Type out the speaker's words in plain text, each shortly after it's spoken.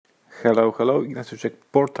Hello, Ignacy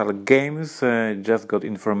Portal Games. Just got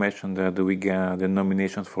information that we got the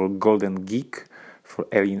nominations for Golden Geek for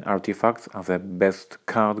Alien Artifacts as a best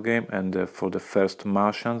card game and for the first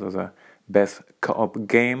Martians as a best co-op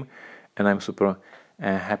game. And I'm super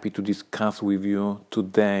happy to discuss with you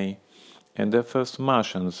today. And the first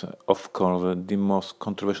Martians, of course, the most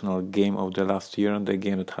controversial game of the last year, the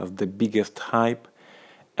game that has the biggest hype.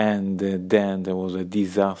 And then there was a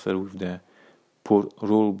disaster with the poor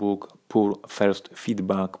rulebook, poor first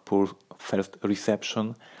feedback, poor first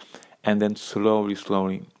reception, and then slowly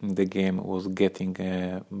the game was getting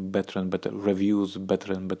better and better reviews,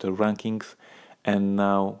 better and better rankings, and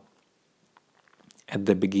now at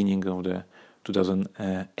the beginning of the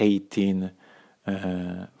 2018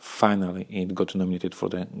 finally it got nominated for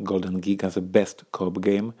the Golden Geek as a best co-op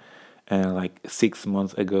game. Like 6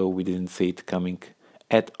 months ago we didn't see it coming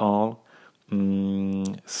at all.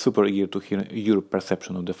 Super eager to hear your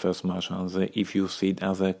perception of the first Martians, if you see it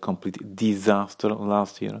as a complete disaster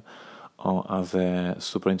last year or as a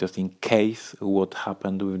super interesting case, what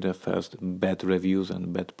happened with the first bad reviews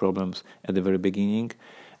and bad problems at the very beginning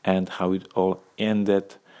and how it all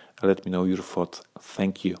ended. Let me know your thoughts.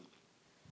 Thank you.